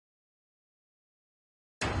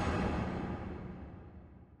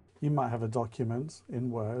You might have a document in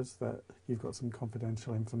Word that you've got some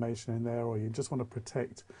confidential information in there, or you just want to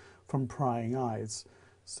protect from prying eyes.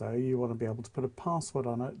 So you want to be able to put a password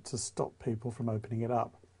on it to stop people from opening it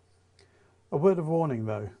up. A word of warning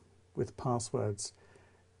though, with passwords.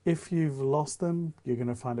 If you've lost them, you're going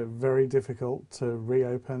to find it very difficult to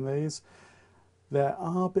reopen these. There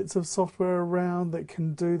are bits of software around that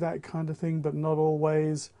can do that kind of thing, but not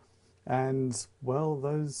always. And, well,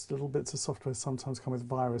 those little bits of software sometimes come with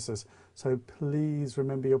viruses. So please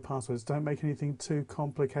remember your passwords. Don't make anything too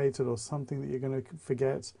complicated or something that you're going to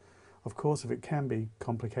forget. Of course, if it can be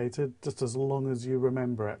complicated, just as long as you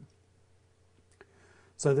remember it.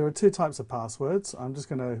 So there are two types of passwords. I'm just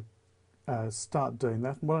going to start doing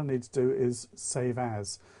that. And what I need to do is save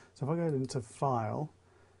as. So if I go into File,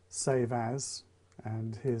 Save As,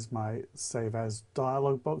 and here's my Save As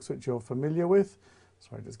dialog box, which you're familiar with.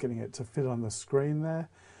 Sorry, just getting it to fit on the screen there.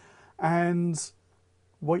 And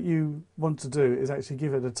what you want to do is actually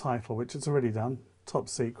give it a title, which it's already done, Top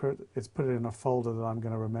Secret. It's put it in a folder that I'm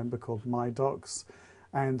going to remember called My Docs.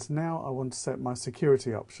 And now I want to set my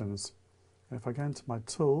security options. And if I go into my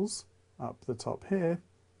tools up the top here,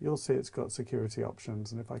 you'll see it's got security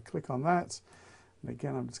options. And if I click on that, and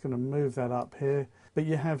again, I'm just going to move that up here. But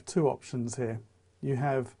you have two options here. You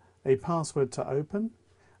have a password to open,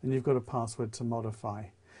 and you've got a password to modify.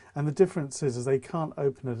 And the difference is they can't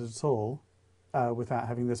open it at all without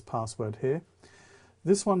having this password here.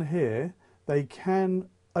 This one here, they can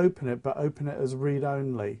open it, but open it as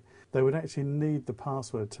read-only. They would actually need the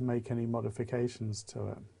password to make any modifications to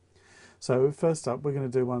it. So first up, we're going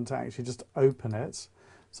to do one to actually just open it.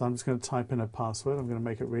 So I'm just going to type in a password. I'm going to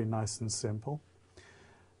make it really nice and simple.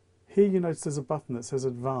 Here you notice there's a button that says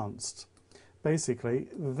Advanced. Basically,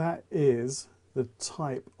 that is the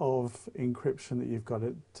type of encryption that you've got.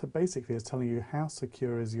 It basically is telling you how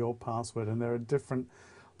secure is your password, and there are different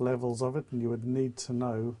levels of it, and you would need to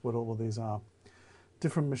know what all of these are.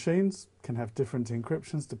 Different machines can have different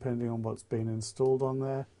encryptions depending on what's been installed on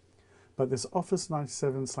there, but this Office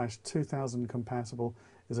 97/2000 compatible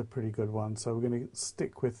is a pretty good one, so we're going to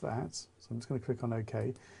stick with that. So I'm just going to click on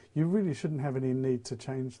OK. You really shouldn't have any need to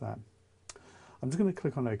change that. I'm just going to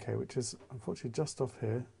click on OK, which is unfortunately just off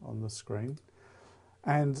here on the screen.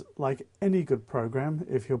 And like any good program,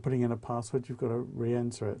 if you're putting in a password, you've got to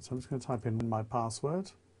re-enter it. So I'm just going to type in my password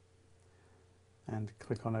and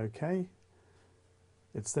click on OK.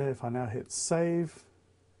 It's there. If I now hit save,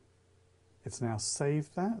 it's now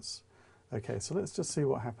saved that. Okay, so let's just see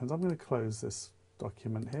what happens. I'm going to close this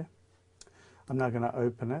document here. I'm now going to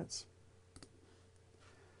open it.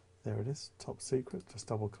 There it is, Top Secret. Just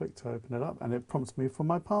double click to open it up, and it prompts me for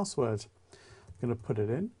my password. I'm going to put it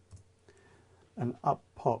in, and up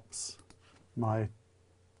pops my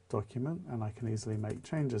document, and I can easily make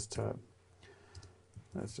changes to it.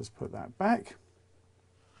 Let's just put that back.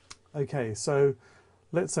 Okay, so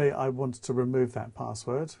let's say I wanted to remove that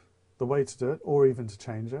password. The way to do it, or even to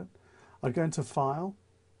change it, I'd go into File,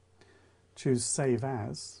 choose Save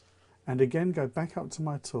As, and again go back up to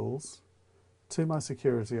my tools, to my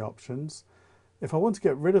security options. If I want to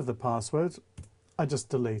get rid of the password, I just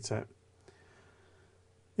delete it.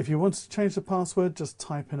 If you want to change the password, just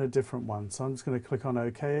type in a different one. So I'm just going to click on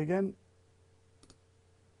OK again,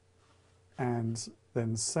 and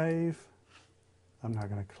then save. I'm now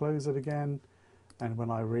going to close it again, and when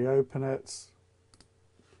I reopen it,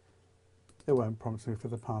 it won't prompt me for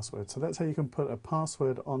the password. So that's how you can put a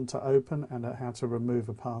password on to open, and how to remove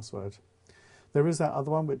a password. There is that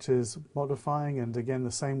other one which is modifying, and again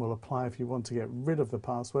the same will apply if you want to get rid of the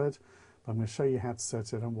password, but I'm going to show you how to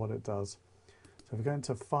set it and what it does. So if we go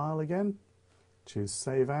into File again, choose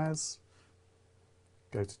Save As,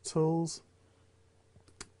 go to Tools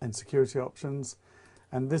and Security Options,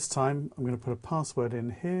 and this time I'm going to put a password in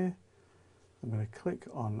here. I'm going to click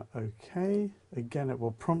on OK. Again, it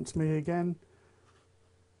will prompt me again.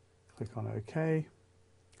 Click on OK,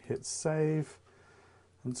 hit Save.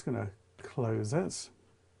 I'm just going to close it.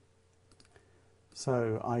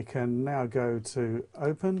 So I can now go to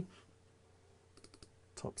Open,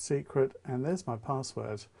 Top Secret, and there's my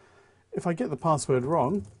password. If I get the password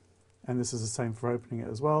wrong, and this is the same for opening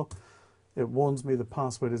it as well, it warns me the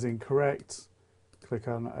password is incorrect. Click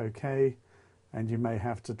on OK, and you may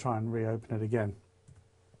have to try and reopen it again.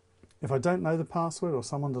 If I don't know the password, or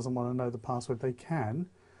someone doesn't want to know the password, they can.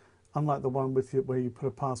 Unlike the one with you, where you put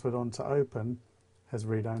a password on to open, has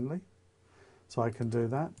read-only. So I can do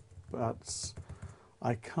that, but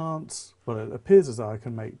I can't. Well, it appears as though I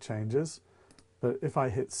can make changes, but if I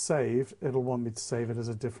hit save, it'll want me to save it as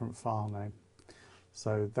a different file name.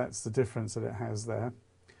 So that's the difference that it has there.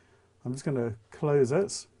 I'm just going to close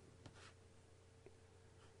it,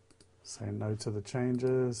 Say no to the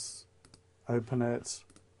changes, open it,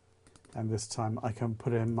 and this time I can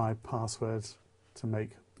put in my password to make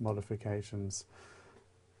modifications.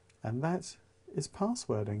 And that is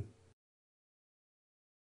passwording.